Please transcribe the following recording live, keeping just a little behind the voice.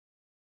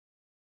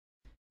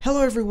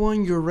Hello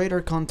everyone, your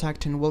radar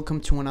contact and welcome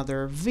to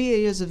another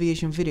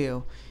VASaviation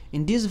video.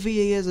 In this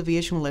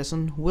VASaviation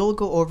lesson, we'll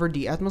go over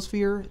the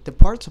atmosphere, the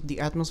parts of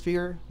the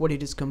atmosphere, what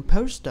it is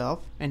composed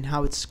of, and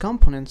how its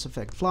components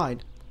affect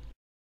flight.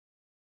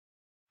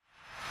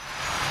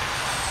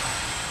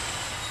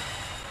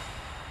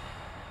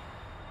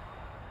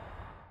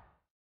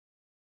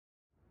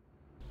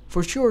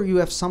 For sure, you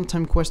have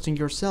sometime questioned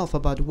yourself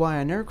about why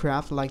an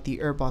aircraft like the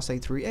Airbus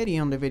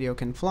A380 on the video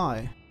can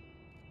fly.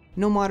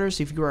 No matters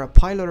if you are a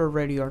pilot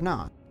already or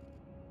not.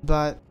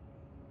 But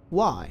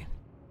why?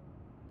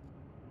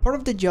 Part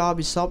of the job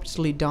is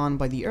obviously done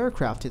by the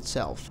aircraft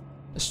itself.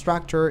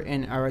 Structure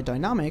and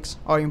aerodynamics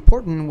are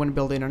important when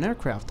building an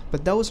aircraft,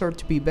 but those are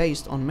to be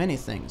based on many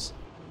things.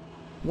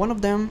 One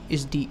of them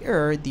is the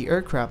air the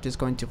aircraft is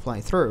going to fly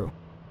through.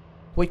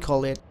 We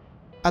call it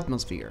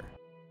atmosphere.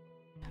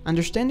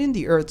 Understanding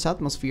the Earth's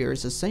atmosphere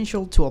is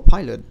essential to a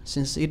pilot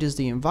since it is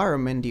the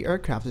environment the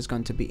aircraft is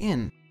going to be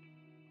in.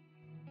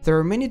 There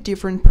are many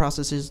different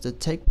processes that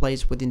take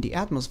place within the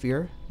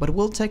atmosphere, but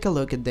we'll take a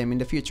look at them in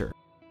the future.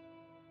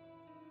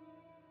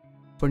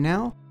 For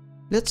now,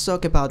 let's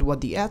talk about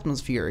what the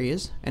atmosphere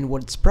is and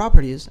what its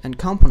properties and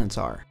components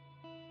are.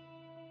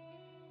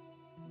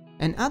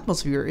 An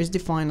atmosphere is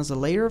defined as a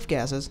layer of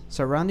gases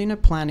surrounding a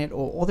planet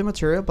or other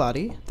material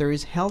body that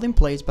is held in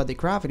place by the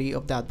gravity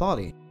of that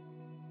body.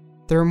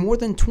 There are more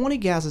than 20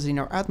 gases in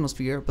our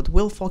atmosphere, but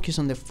we'll focus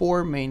on the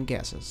 4 main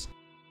gases.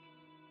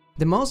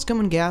 The most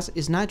common gas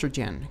is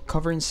nitrogen,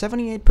 covering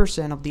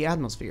 78% of the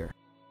atmosphere.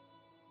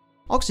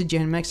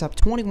 Oxygen makes up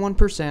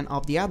 21%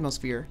 of the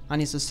atmosphere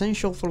and is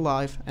essential for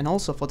life and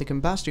also for the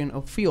combustion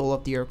of fuel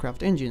of the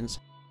aircraft engines.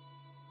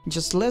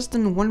 Just less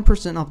than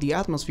 1% of the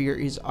atmosphere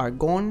is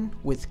argon,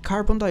 with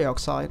carbon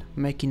dioxide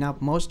making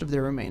up most of the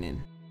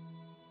remaining.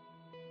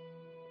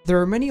 There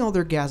are many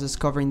other gases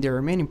covering the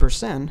remaining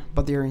percent,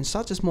 but they are in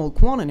such a small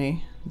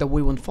quantity that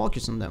we won't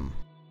focus on them.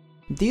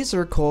 These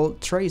are called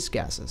trace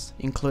gases,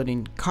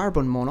 including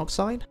carbon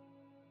monoxide,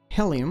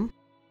 helium,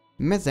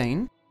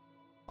 methane,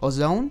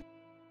 ozone,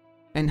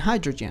 and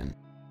hydrogen.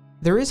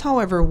 There is,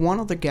 however, one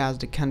other gas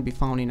that can be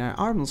found in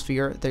our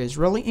atmosphere that is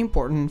really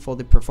important for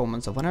the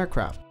performance of an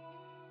aircraft.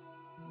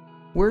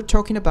 We're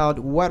talking about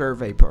water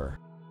vapor.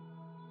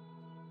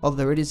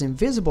 Although it is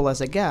invisible as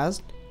a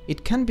gas,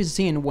 it can be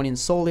seen when in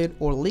solid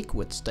or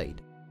liquid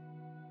state.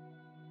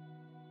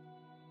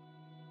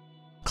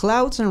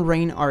 Clouds and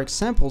rain are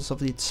examples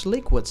of its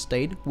liquid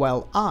state,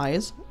 while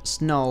ice,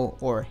 snow,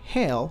 or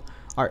hail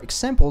are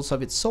examples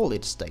of its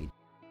solid state.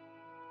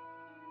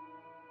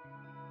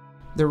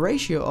 The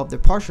ratio of the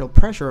partial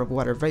pressure of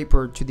water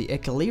vapor to the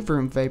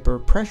equilibrium vapor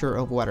pressure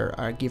of water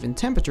at a given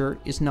temperature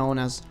is known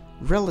as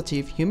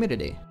relative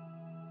humidity.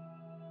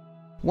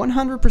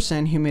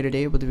 100%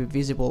 humidity would be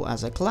visible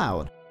as a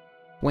cloud,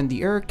 when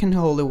the air can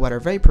hold the water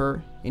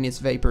vapor in its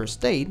vapor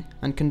state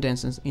and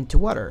condenses into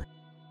water.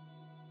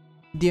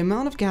 The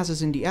amount of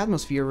gases in the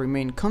atmosphere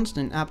remain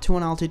constant up to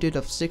an altitude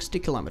of 60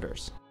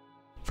 kilometers.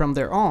 From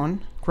there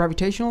on,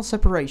 gravitational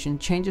separation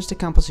changes the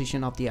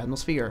composition of the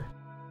atmosphere.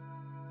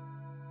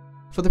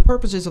 For the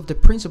purposes of the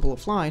principle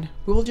of flight,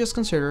 we will just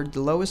consider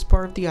the lowest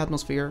part of the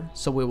atmosphere,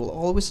 so we will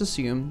always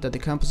assume that the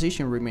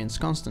composition remains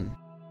constant.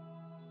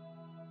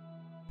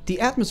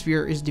 The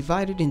atmosphere is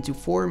divided into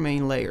 4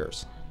 main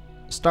layers.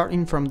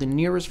 Starting from the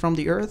nearest from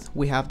the Earth,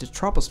 we have the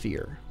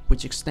troposphere,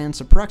 which extends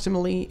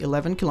approximately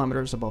 11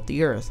 kilometers above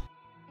the Earth.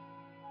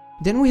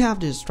 Then we have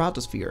the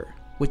stratosphere,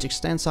 which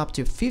extends up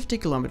to 50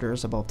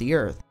 kilometers above the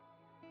Earth.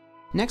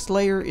 Next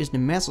layer is the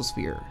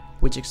mesosphere,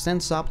 which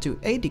extends up to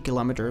 80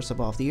 kilometers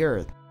above the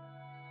Earth.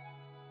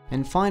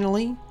 And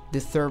finally, the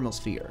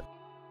thermosphere.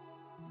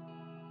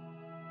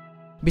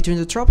 Between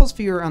the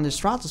troposphere and the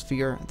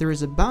stratosphere, there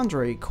is a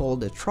boundary called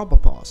the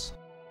tropopause.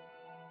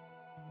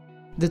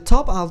 The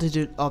top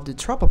altitude of the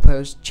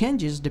tropopause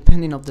changes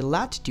depending on the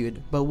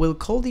latitude, but we'll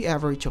call the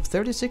average of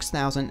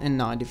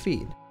 36,090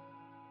 feet.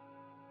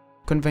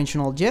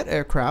 Conventional jet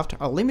aircraft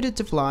are limited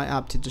to fly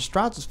up to the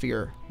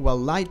stratosphere, while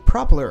light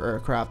propeller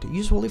aircraft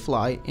usually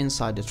fly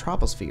inside the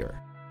troposphere.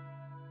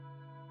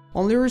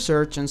 Only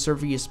research and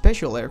survey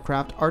special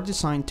aircraft are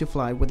designed to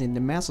fly within the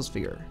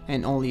mesosphere,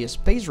 and only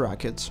space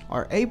rockets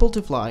are able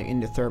to fly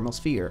in the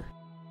thermosphere.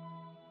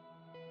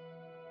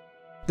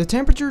 The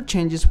temperature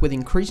changes with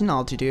increasing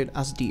altitude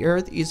as the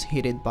Earth is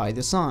heated by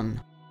the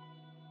Sun.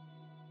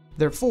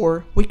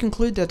 Therefore, we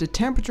conclude that the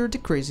temperature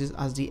decreases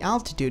as the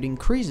altitude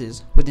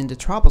increases within the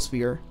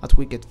troposphere as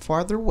we get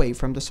farther away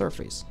from the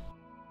surface.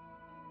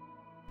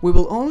 We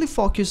will only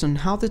focus on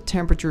how the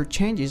temperature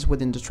changes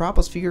within the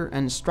troposphere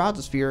and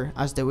stratosphere,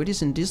 as though it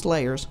is in these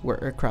layers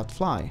where aircraft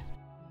fly.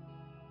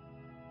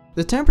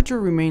 The temperature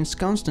remains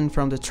constant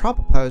from the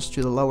tropopause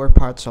to the lower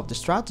parts of the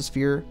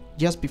stratosphere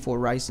just before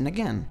rising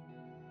again.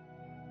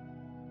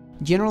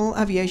 General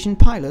aviation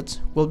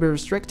pilots will be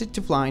restricted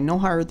to fly no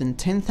higher than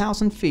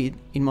 10,000 feet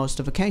in most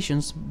of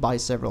occasions by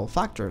several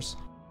factors.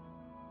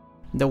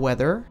 The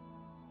weather.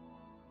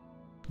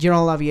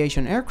 General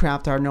aviation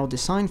aircraft are not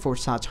designed for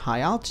such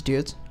high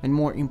altitudes, and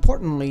more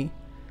importantly,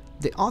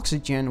 the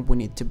oxygen we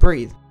need to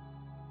breathe.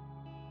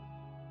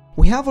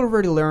 We have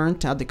already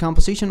learned that the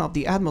composition of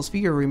the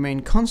atmosphere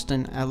remains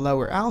constant at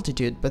lower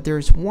altitude, but there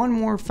is one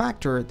more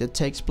factor that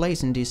takes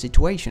place in this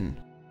situation: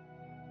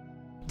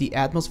 the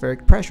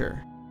atmospheric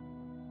pressure.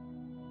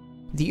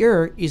 The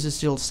air is a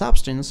still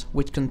substance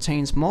which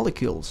contains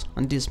molecules,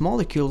 and these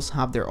molecules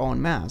have their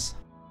own mass.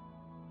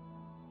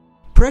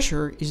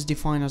 Pressure is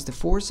defined as the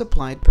force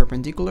applied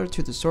perpendicular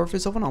to the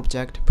surface of an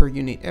object per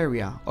unit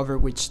area over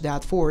which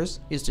that force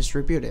is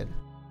distributed.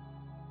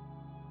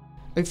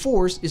 A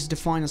force is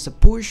defined as a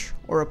push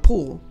or a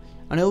pull,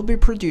 and it will be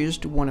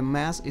produced when a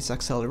mass is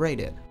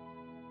accelerated.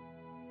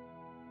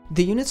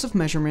 The units of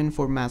measurement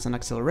for mass and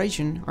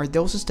acceleration are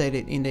those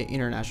stated in the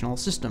International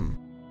System.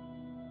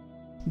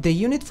 The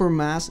unit for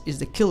mass is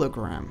the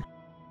kilogram,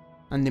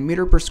 and the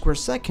meter per square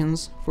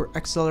seconds for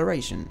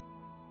acceleration.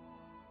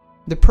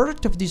 The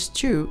product of these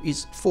two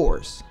is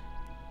force,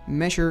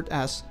 measured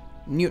as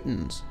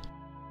newtons.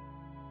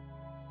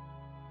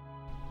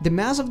 The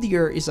mass of the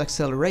air is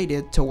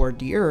accelerated toward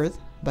the Earth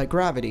by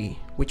gravity,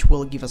 which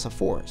will give us a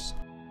force.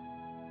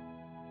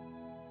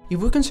 If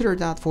we consider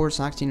that force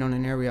acting on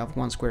an area of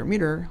 1 square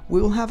meter,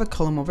 we will have a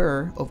column of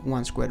air of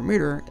 1 square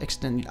meter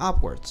extending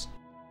upwards.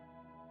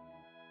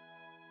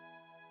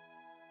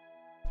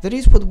 That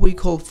is what we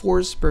call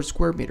force per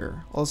square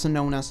meter, also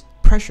known as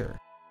pressure.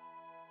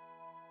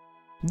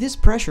 This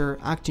pressure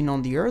acting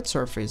on the Earth's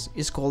surface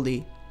is called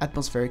the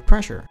atmospheric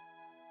pressure.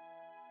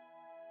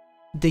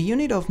 The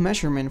unit of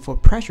measurement for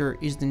pressure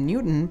is the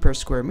Newton per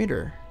square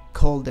meter,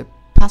 called the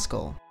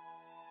Pascal.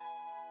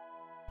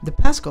 The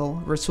Pascal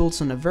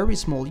results in a very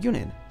small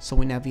unit,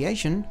 so in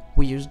aviation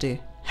we use the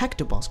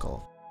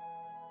hectopascal.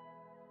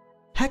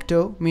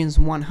 Hecto means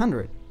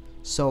 100,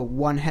 so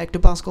 1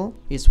 hectopascal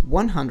is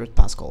 100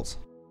 pascals.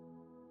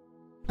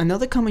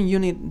 Another common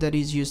unit that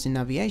is used in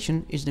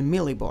aviation is the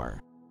millibar.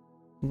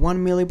 1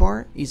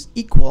 millibar is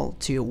equal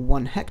to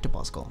 1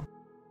 hectopascal.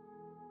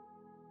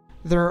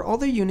 There are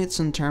other units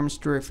and terms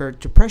to refer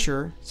to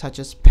pressure, such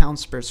as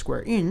pounds per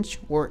square inch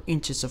or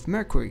inches of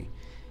mercury,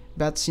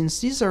 but since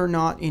these are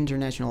not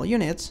international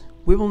units,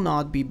 we will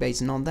not be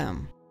basing on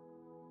them.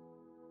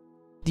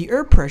 The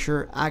air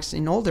pressure acts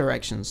in all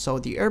directions, so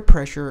the air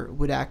pressure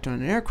would act on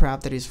an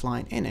aircraft that is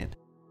flying in it.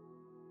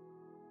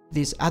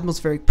 This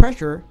atmospheric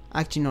pressure,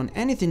 acting on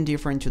anything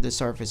different to the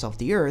surface of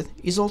the Earth,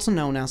 is also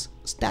known as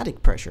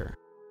static pressure,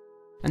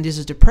 and this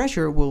is the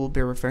pressure we will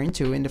be referring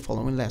to in the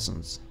following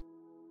lessons.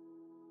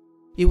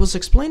 It was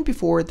explained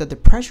before that the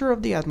pressure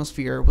of the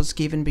atmosphere was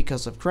given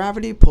because of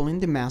gravity pulling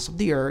the mass of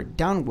the air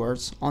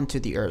downwards onto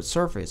the Earth's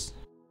surface.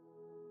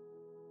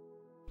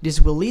 This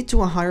will lead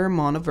to a higher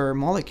amount of air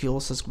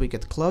molecules as we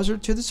get closer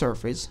to the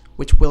surface,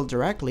 which will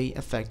directly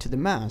affect the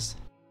mass.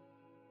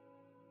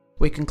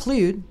 We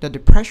conclude that the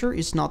pressure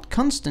is not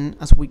constant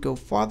as we go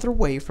farther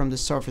away from the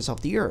surface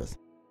of the Earth.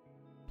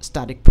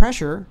 Static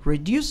pressure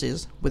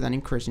reduces with an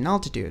increase in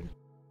altitude.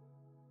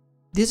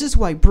 This is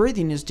why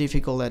breathing is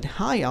difficult at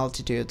high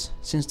altitudes,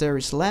 since there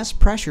is less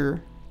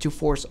pressure to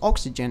force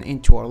oxygen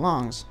into our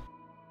lungs.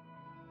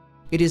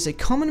 It is a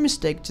common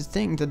mistake to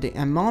think that the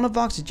amount of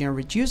oxygen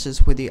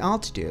reduces with the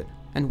altitude,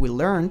 and we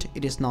learned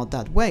it is not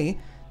that way,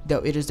 though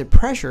it is the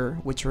pressure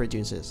which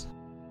reduces.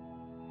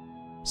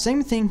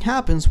 Same thing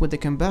happens with the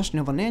combustion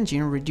of an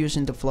engine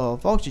reducing the flow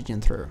of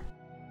oxygen through.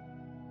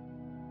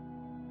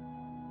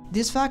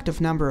 This fact of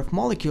number of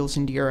molecules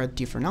in the air at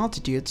different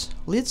altitudes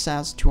leads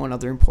us to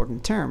another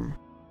important term: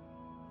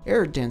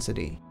 air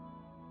density.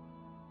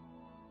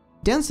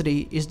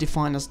 Density is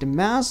defined as the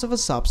mass of a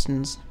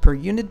substance per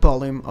unit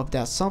volume of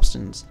that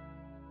substance.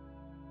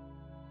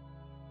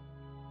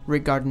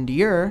 Regarding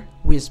the air,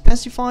 we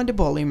specify the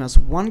volume as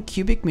 1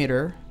 cubic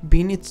meter,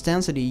 being its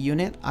density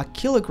unit a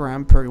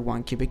kilogram per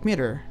 1 cubic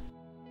meter.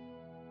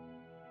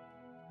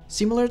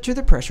 Similar to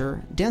the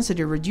pressure,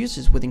 density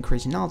reduces with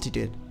increasing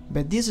altitude,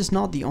 but this is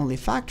not the only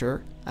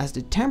factor, as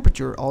the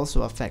temperature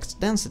also affects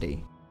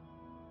density.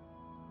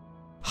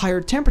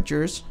 Higher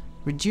temperatures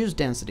reduce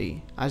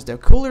density, as the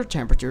cooler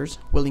temperatures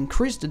will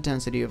increase the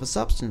density of a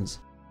substance.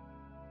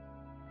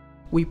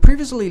 We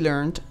previously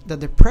learned that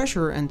the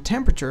pressure and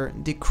temperature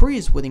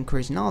decrease with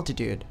increasing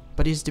altitude,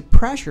 but it is the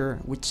pressure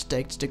which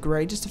takes the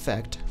greatest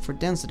effect for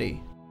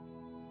density.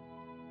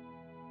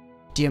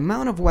 The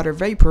amount of water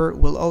vapor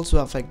will also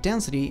affect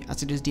density,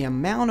 as it is the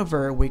amount of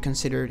air we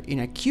considered in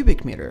a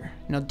cubic meter,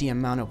 not the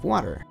amount of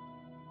water.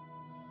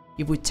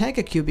 If we take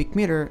a cubic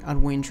meter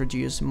and we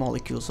introduce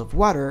molecules of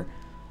water,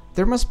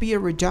 there must be a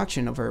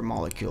reduction of air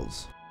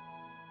molecules.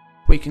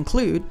 We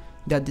conclude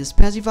that the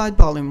specified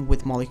volume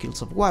with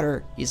molecules of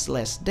water is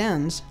less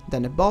dense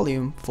than a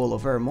volume full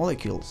of air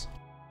molecules.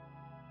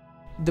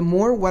 The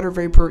more water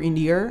vapor in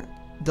the air,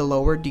 the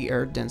lower the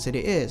air density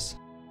is.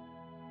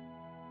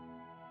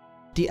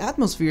 The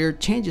atmosphere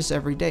changes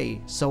every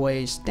day, so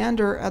a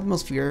standard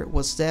atmosphere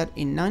was set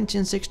in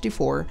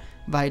 1964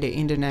 by the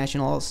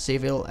International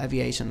Civil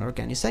Aviation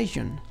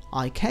Organization,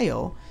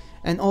 ICAO,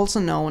 and also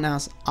known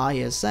as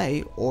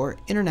ISA, or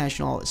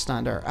International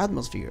Standard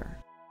Atmosphere.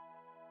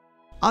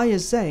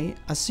 ISA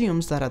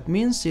assumes that at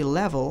mean sea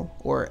level,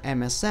 or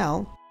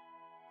MSL,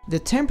 the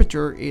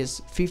temperature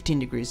is 15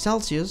 degrees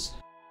Celsius,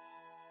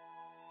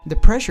 The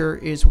pressure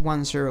is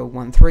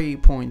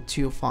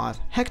 1013.25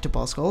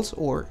 hectopascals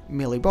or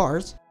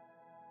millibars,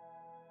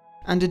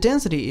 and the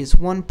density is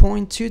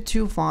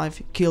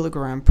 1.225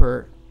 kg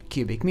per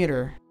cubic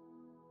meter.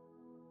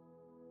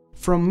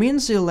 From mean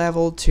sea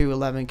level to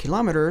 11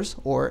 kilometers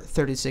or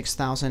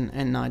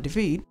 36,090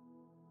 feet,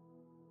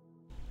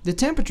 the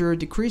temperature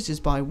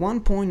decreases by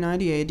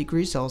 1.98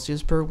 degrees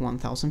Celsius per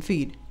 1,000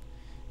 feet,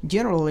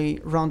 generally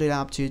rounded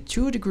up to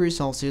 2 degrees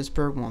Celsius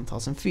per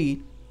 1,000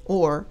 feet,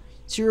 or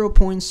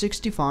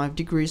 0.65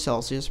 degrees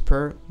Celsius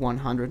per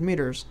 100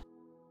 meters.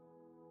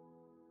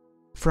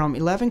 From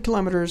 11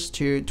 kilometers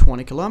to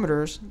 20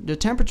 kilometers, the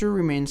temperature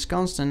remains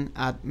constant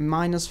at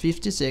minus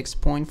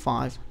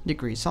 56.5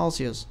 degrees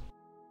Celsius.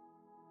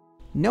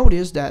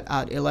 Notice that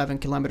at 11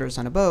 kilometers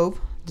and above,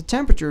 the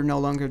temperature no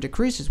longer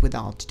decreases with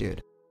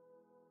altitude.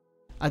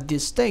 At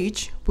this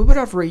stage, we would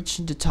have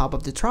reached the top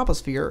of the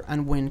troposphere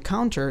and we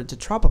encountered the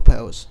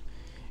tropopause,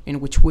 in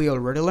which we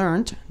already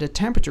learned the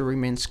temperature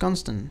remains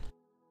constant.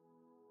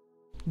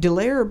 The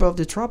layer above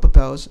the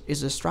tropopause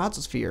is the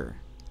stratosphere,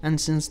 and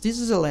since this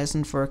is a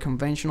lesson for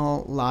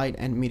conventional light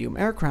and medium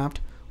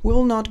aircraft, we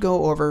will not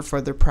go over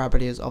further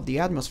properties of the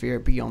atmosphere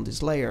beyond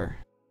this layer.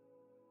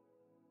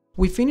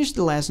 We finished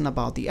the lesson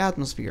about the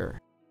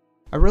atmosphere.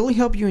 I really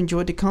hope you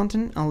enjoyed the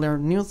content and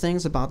learned new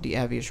things about the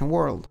aviation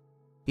world.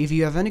 If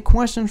you have any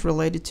questions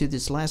related to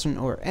this lesson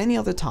or any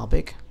other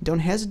topic, don't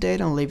hesitate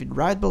and leave it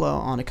right below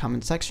on the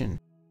comment section.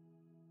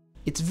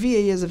 It's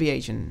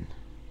VASaviation.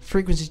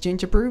 Frequency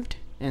change approved,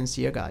 and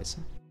see you guys.